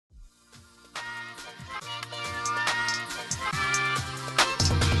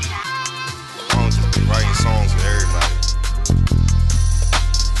everybody.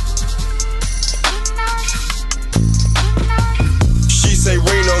 She say,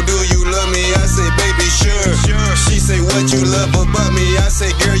 Reno, do you love me? I say, baby, sure. She say, what you love about me? I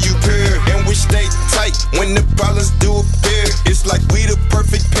say, girl, you pure. And we stay tight when the problems do appear. It's like we the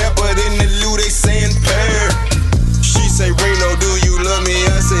perfect pair, but in the loo they saying pair. She say, Reno, do you love me?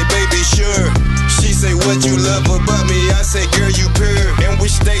 I say, baby, sure. She say, what you love about me? I say, girl, you pure. And we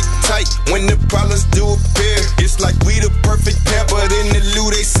stay tight when the problems do appear. It's like we the perfect pair, but in the loo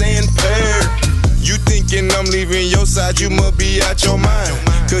they saying pair. You thinking I'm leaving your side, you must be out your mind.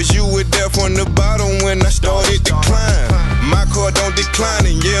 Cause you were there from the bottom when I started to climb. My car don't decline,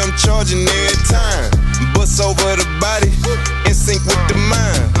 and yeah, I'm charging every time. Bust over the body, in sync with the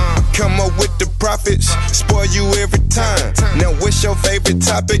mind. Come up with the profits, spoil you every time. Now what's your favorite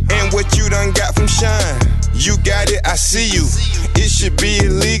topic, and what you done got from Shine? You got it, I see you. It should be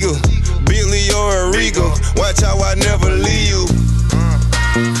illegal, Billy or a Regal. Watch how I never leave you.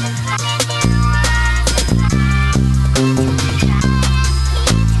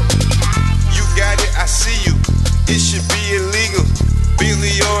 It should be illegal,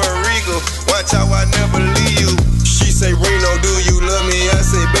 Billy or a Regal. Watch how I never leave you. She say, Reno, do you love me? I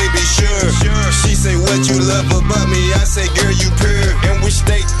say, baby, sure. She say, what you love about me? I say, girl, you pure. And we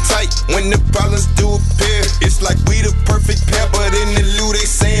stay tight when the problems do appear. It's like we the perfect pair, but in the loo they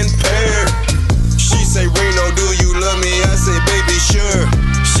saying pair. She say, Reno, do you love me? I say, baby, sure.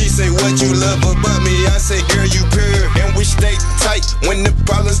 She say, what you love about me? I say, girl, you pure. And we stay tight when the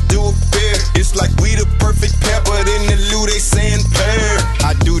problems do appear. It's like we the perfect pair, but in the loo they saying pair.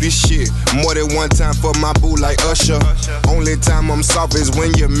 I do this shit more than one time for my boo like Usher. Only time I'm soft is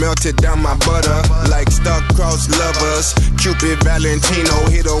when you melted down my butter. Like star-crossed lovers, Cupid Valentino.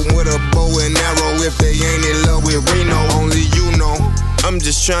 Hit 'em with a bow and arrow if they ain't in love with Reno. Only you know. I'm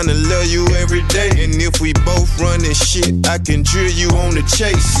just tryna love you every day. And if we both running shit, I can drill you on the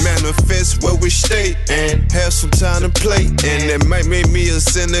chase. Manifest where we stay and have some time to play. And that might make me a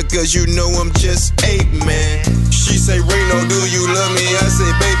sinner, cause you know I'm just 8, man. She say, Reno, do you love me? I say,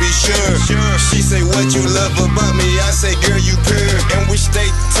 baby, sure. She say, what you love about me? I say, girl, you pure. And we stay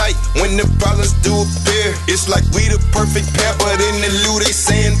tight when the problems do appear. It's like we the perfect pair, but in the loo they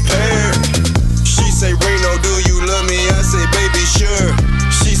saying pair. She say, Reno, do you love me? I say, baby, sure.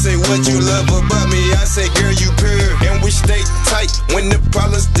 She say, what you love about me? I say, girl, you pure. And we stay tight when the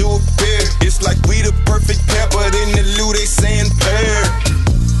problems do appear. It's like we the perfect pair, but in the loo they saying pair.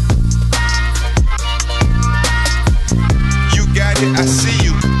 You got it, I see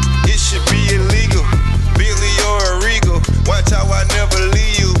you. It should be illegal, Billy or a Regal. Watch how I never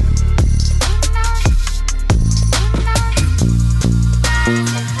leave you.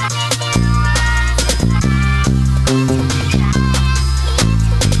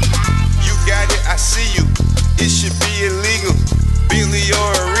 It should be illegal, Billy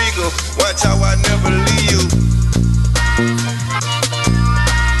or a Regal. Watch how I never leave you.